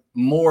there are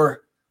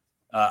more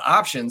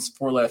options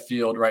for left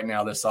field right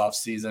now this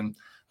offseason.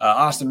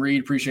 Austin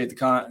Reed, appreciate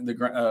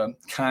the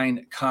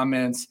kind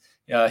comments.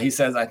 He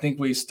says, I think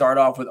we start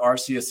off with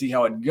Arcia, see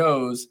how it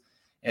goes.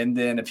 And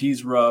then if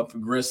he's rough,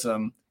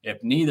 Grissom,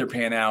 if neither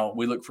pan out,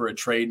 we look for a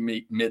trade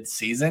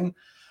mid-season.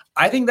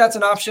 I think that's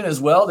an option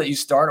as well, that you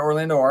start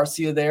Orlando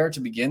Arcia there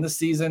to begin the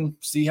season,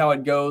 see how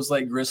it goes,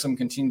 let Grissom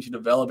continue to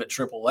develop at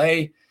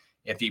AAA.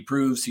 If he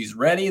proves he's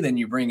ready, then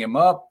you bring him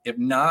up. If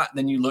not,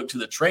 then you look to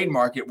the trade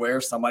market where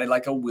somebody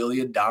like a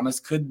Willy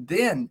Adames could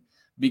then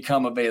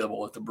become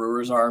available. If the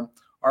Brewers are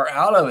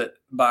out of it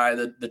by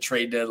the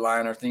trade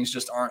deadline, or things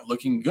just aren't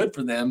looking good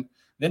for them,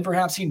 then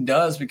perhaps he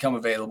does become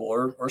available,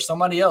 or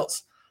somebody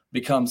else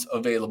becomes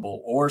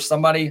available, or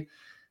somebody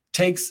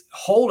takes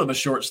hold of a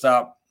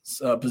shortstop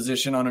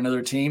position on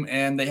another team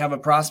and they have a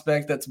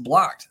prospect that's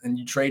blocked and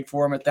you trade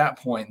for him at that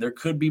point. There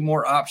could be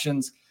more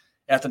options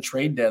at the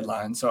trade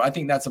deadline. So I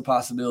think that's a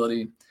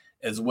possibility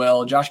as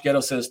well. Josh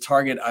Ghetto says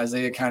target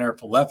Isaiah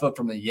Kiner-Falefa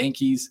from the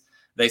Yankees.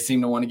 They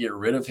seem to want to get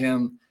rid of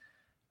him.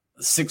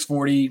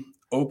 640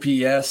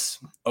 OPS,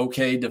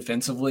 okay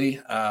defensively.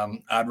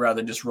 I'd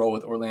rather just roll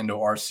with Orlando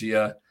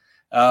Arcia.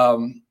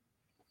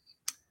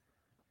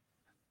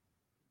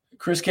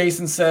 Chris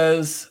Kaysen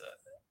says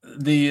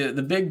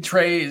the big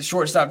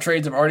shortstop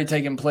trades have already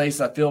taken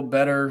place. I feel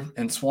better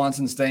and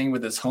Swanson staying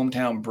with his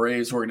hometown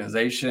Braves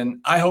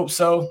organization. I hope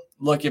so.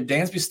 Look, if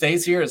Dansby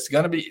stays here, it's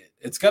gonna be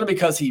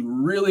because he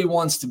really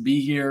wants to be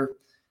here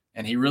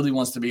and he really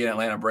wants to be an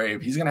Atlanta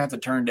Brave. He's gonna have to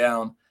turn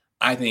down,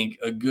 I think,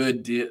 a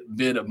good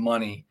bit of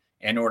money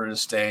in order to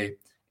stay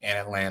in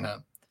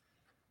Atlanta.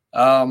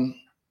 I'm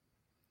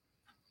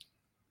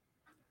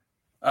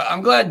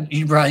glad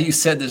you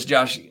said this,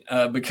 Josh,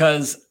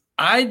 because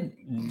I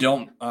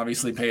don't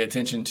obviously pay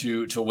attention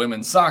to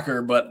women's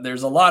soccer, but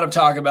there's a lot of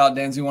talk about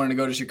Dansby wanting to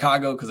go to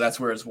Chicago because that's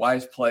where his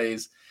wife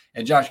plays.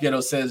 And Josh Ghetto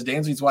says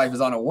Dansby's wife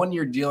is on a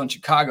 1-year deal in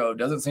Chicago.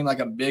 Doesn't seem like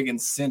a big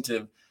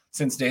incentive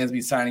since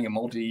Dansby's signing a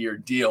multi-year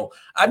deal.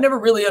 I've never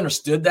really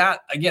understood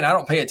that. Again, I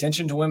don't pay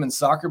attention to women's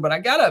soccer, but I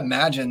got to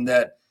imagine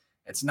that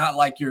it's not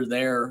like you're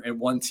there at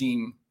one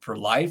team for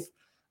life.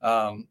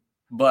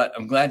 But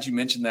I'm glad you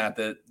mentioned that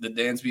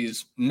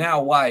Dansby's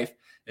now wife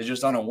is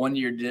just on a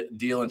 1-year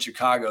deal in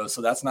Chicago.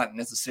 So that's not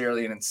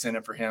necessarily an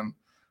incentive for him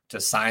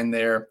to sign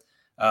there.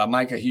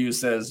 Micah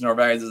Hughes says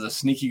Narvaez is a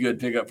sneaky good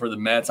pickup for the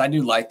Mets. I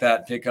do like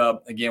that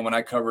pickup. Again, when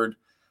I covered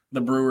the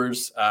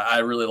Brewers, I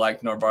really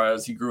liked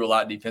Narvaez. He grew a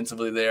lot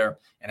defensively there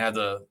and has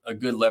a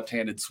good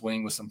left-handed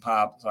swing with some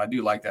pop. So I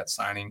do like that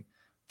signing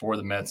for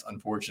the Mets,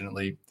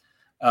 unfortunately.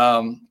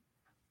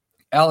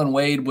 Alan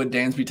Wade, would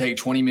Dansby take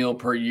 $20 million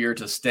per year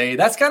to stay?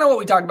 That's kind of what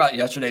we talked about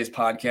yesterday's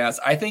podcast.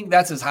 I think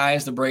that's as high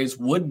as the Braves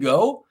would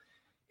go.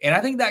 And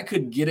I think that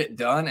could get it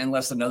done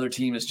unless another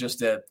team is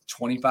just at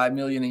 $25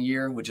 million a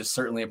year, which is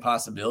certainly a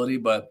possibility.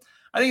 But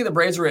I think if the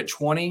Braves are at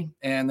 20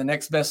 and the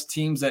next best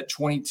team's at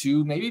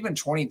 22, maybe even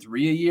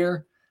 23 a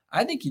year,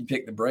 I think you'd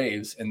pick the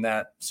Braves in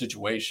that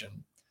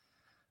situation.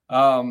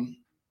 Kwame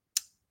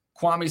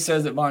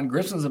says that Vaughn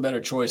Grissam's a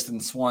better choice than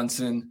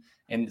Swanson,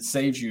 and it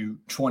saves you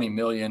 $20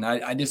 million.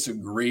 I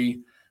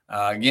disagree.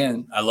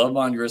 Again, I love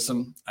Vaughn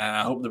Grissom.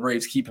 I hope the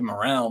Braves keep him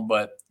around,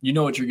 but you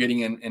know what you're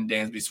getting in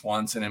Dansby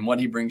Swanson, and what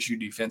he brings you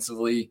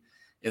defensively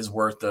is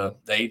worth the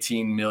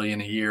 $18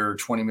 million a year or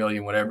 $20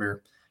 million,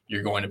 whatever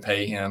you're going to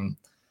pay him.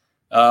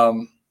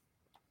 AG7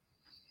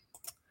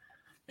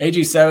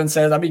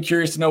 says, I'd be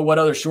curious to know what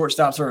other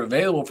shortstops are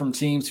available from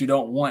teams who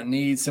don't want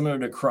needs, similar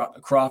to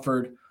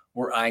Crawford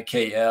or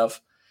IKF.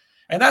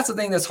 And that's the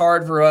thing that's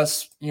hard for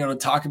us, to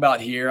talk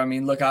about here. I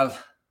mean, look,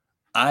 I've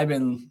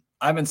been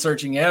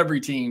searching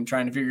every team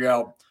trying to figure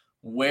out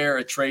where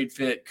a trade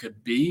fit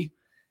could be.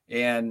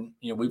 And,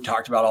 we've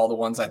talked about all the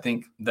ones I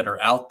think that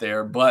are out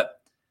there, but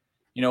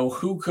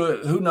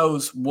who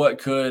knows what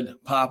could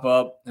pop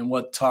up and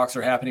what talks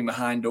are happening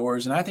behind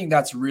doors. And I think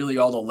that's really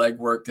all the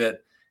legwork that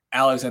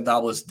Alex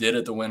Anthopoulos did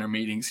at the winter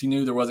meetings. He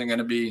knew there wasn't going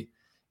to be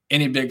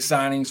any big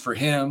signings for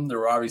him. There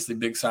were obviously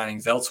big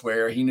signings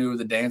elsewhere. He knew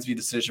the Dansby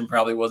decision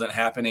probably wasn't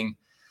happening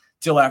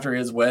till after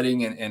his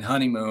wedding and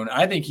honeymoon.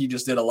 I think he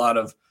just did a lot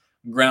of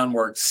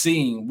groundwork,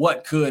 seeing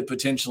what could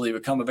potentially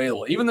become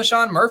available. Even the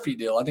Sean Murphy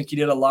deal, I think he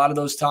did a lot of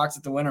those talks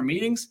at the winter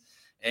meetings,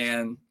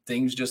 and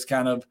things just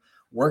kind of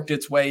worked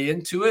its way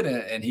into it,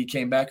 and he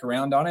came back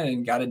around on it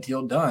and got a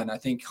deal done. I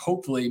think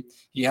hopefully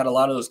he had a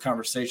lot of those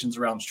conversations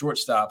around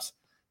shortstops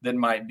that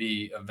might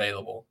be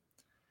available.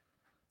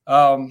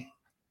 Drew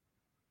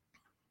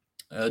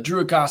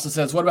Acosta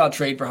says, what about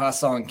trade for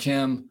Ha-Seong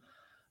Kim?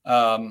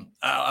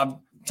 I've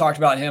talked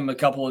about him a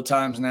couple of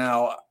times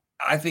now.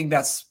 I think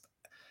that's,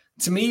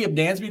 to me, if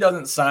Dansby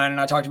doesn't sign,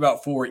 and I talked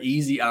about 4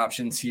 easy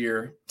options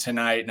here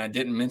tonight, and I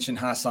didn't mention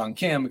Ha-Seong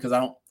Kim because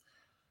I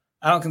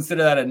don't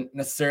consider that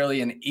necessarily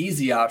an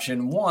easy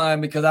option.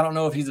 One, because I don't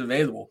know if he's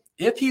available.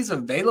 If he's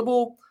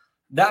available,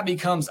 that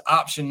becomes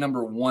option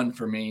number 1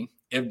 for me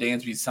if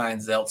Dansby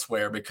signs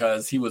elsewhere,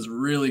 because he was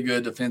really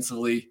good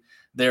defensively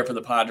there for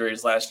the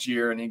Padres last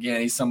year. And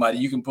again, he's somebody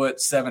you can put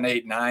 7,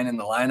 8, 9 in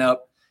the lineup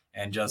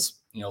and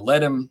just,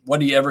 let him,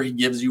 whatever he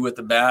gives you with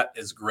the bat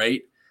is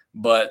great,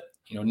 but,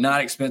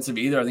 not expensive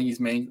either. I think he's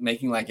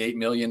making like $8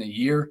 million a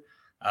year.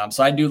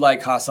 So I do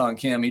like Ha-Seong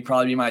Kim. He'd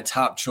probably be my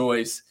top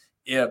choice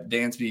if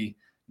Dansby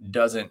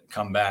doesn't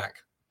come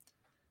back.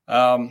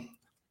 I'm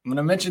going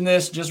to mention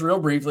this just real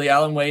briefly.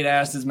 Alan Wade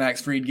asked, is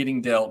Max Fried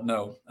getting dealt?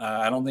 No,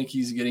 I don't think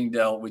he's getting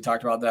dealt. We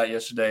talked about that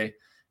yesterday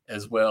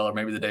as well, or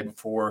maybe the day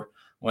before,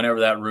 whenever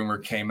that rumor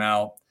came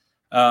out.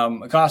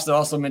 Acosta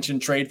also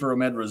mentioned trade for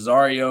Ahmed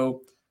Rosario.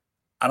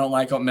 I don't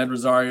like Ahmed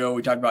Rosario.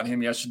 We talked about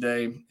him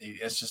yesterday.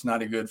 It's just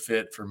not a good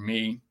fit for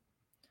me.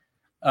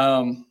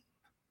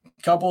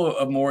 Couple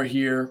of more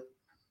here.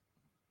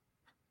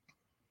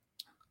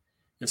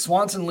 If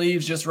Swanson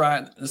leaves, just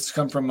ride. This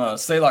comes from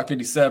Saylock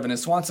 57. If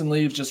Swanson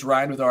leaves, just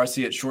ride with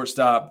RC at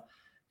shortstop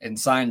and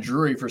sign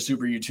Drury for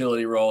super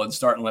utility role and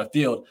start in left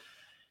field.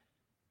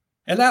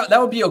 And that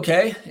would be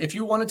okay. If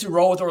you wanted to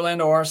roll with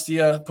Orlando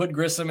Arcia, put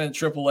Grissom in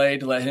AAA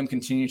to let him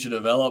continue to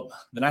develop,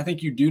 then I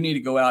think you do need to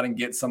go out and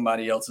get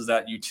somebody else as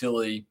that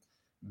utility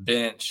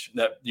bench,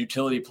 that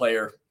utility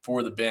player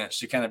for the bench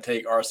to kind of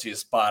take Arcia's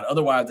spot.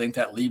 Otherwise, I think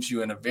that leaves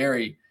you in a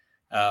very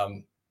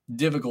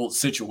difficult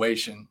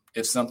situation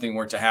if something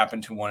were to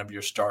happen to one of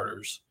your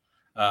starters.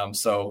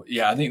 So,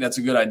 I think that's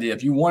a good idea.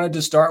 If you wanted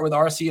to start with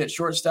Arcia at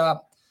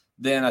shortstop,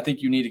 then I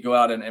think you need to go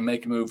out and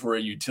make a move for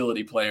a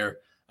utility player.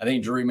 I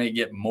think Drury may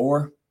get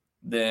more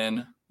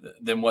than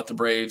what the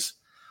Braves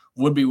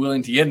would be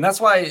willing to get. And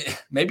that's why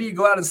maybe you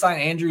go out and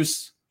sign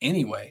Andrews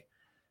anyway.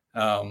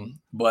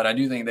 But I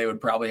do think they would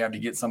probably have to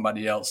get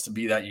somebody else to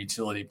be that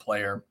utility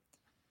player.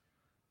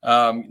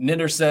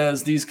 Ninder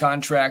says these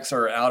contracts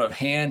are out of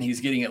hand.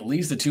 He's getting at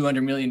least a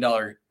 $200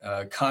 million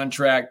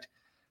contract.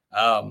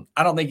 I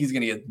don't think he's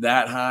going to get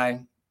that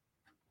high,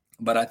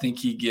 but I think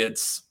he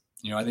gets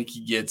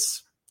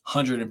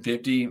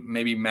 150,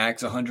 maybe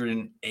max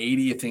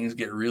 180 if things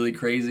get really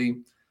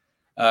crazy.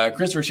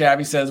 Christopher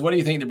Shabby says, what do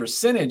you think the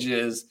percentage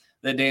is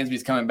that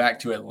Dansby's coming back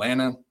to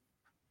Atlanta?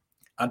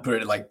 I'd put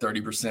it at like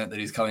 30% that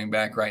he's coming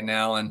back right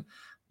now. And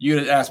you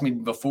had asked me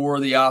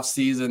before the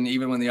offseason,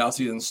 even when the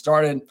offseason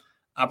started,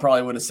 I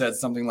probably would have said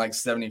something like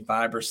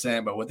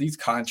 75%, but with these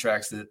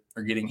contracts that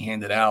are getting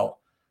handed out,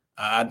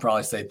 I'd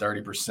probably say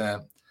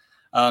 30%.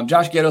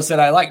 Josh Ghetto said,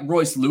 I like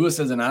Royce Lewis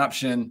as an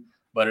option,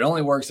 but it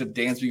only works if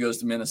Dansby goes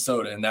to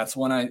Minnesota. And that's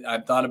one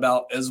I've thought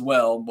about as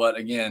well. But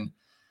again,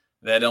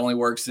 that only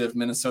works if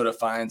Minnesota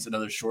finds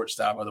another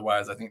shortstop.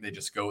 Otherwise, I think they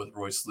just go with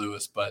Royce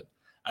Lewis. But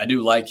I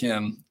do like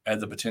him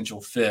as a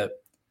potential fit.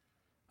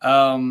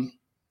 All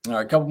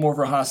right, a couple more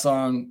for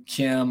Hassan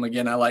Kim.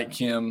 Again, I like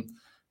Kim.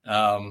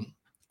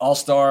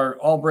 All-Star,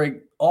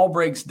 all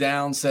breaks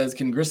down says,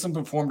 can Grissom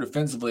perform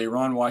defensively?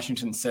 Ron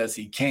Washington says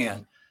he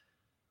can.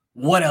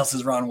 What else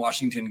is Ron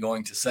Washington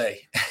going to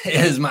say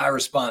is my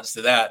response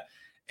to that.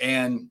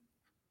 And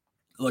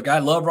look, I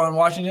love Ron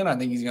Washington. I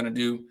think he's going to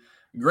do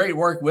great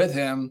work with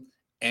him.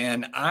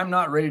 And I'm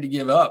not ready to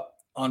give up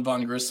on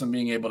Vaughn Grissom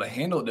being able to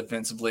handle it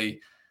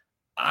defensively.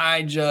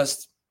 I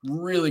just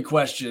really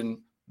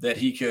question that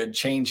he could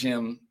change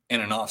him in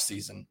an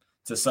offseason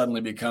to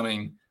suddenly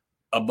becoming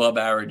above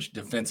average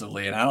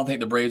defensively. And I don't think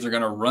the Braves are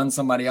going to run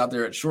somebody out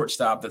there at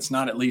shortstop that's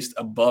not at least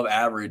above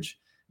average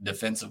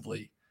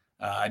defensively.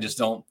 I just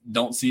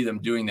don't see them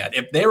doing that.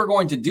 If they were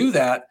going to do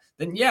that,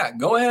 then yeah,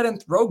 go ahead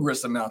and throw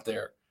Grissom out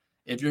there.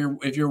 If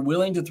you're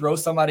willing to throw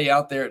somebody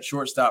out there at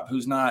shortstop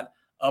who's not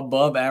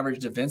above average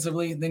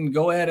defensively, then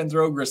go ahead and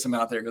throw Grissom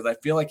out there because I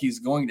feel like he's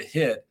going to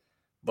hit,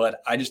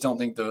 but I just don't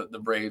think the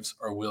Braves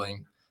are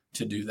willing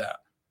to do that.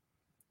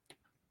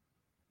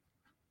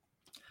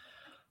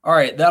 All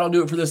right, that'll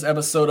do it for this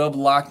episode of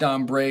Locked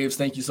On Braves.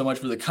 Thank you so much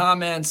for the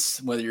comments,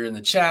 whether you're in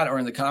the chat or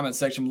in the comment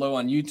section below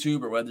on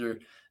YouTube, or whether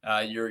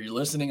you're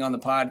listening on the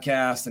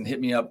podcast, and hit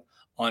me up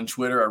on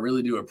Twitter. I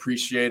really do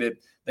appreciate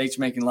it. Thanks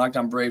for making Locked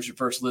On Braves your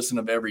first listen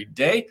of every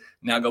day.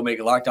 Now go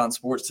make Locked On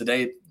Sports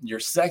Today your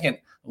second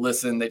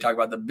listen. They talk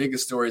about the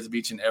biggest stories of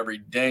each and every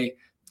day,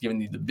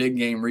 giving you the big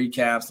game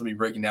recaps. They'll be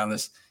breaking down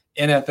this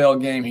NFL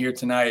game here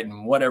tonight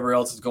and whatever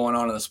else is going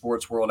on in the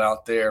sports world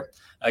out there.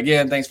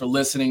 Again, thanks for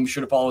listening. Be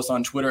sure to follow us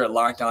on Twitter at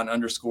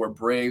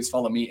LockedOn_Braves.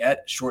 Follow me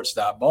at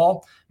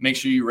ShortstopBall. Make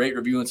sure you rate,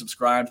 review, and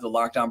subscribe to the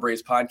Locked On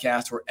Braves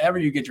podcast wherever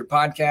you get your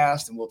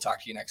podcast, and we'll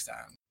talk to you next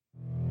time.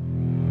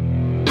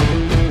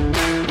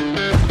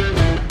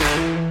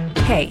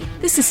 Hey,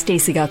 this is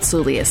Stacey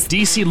Gotsoulias,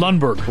 DC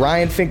Lundberg,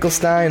 Ryan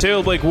Finkelstein,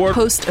 Taylor Blake Ward,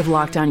 host of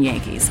Locked On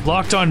Yankees,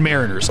 Locked On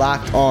Mariners,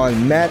 Locked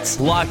On Mets,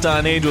 Locked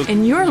On Angels,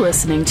 and you're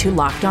listening to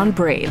Locked On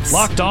Braves.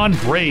 Locked On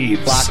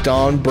Braves. Locked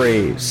On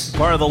Braves.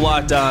 Part of the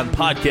Locked On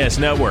Podcast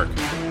Network.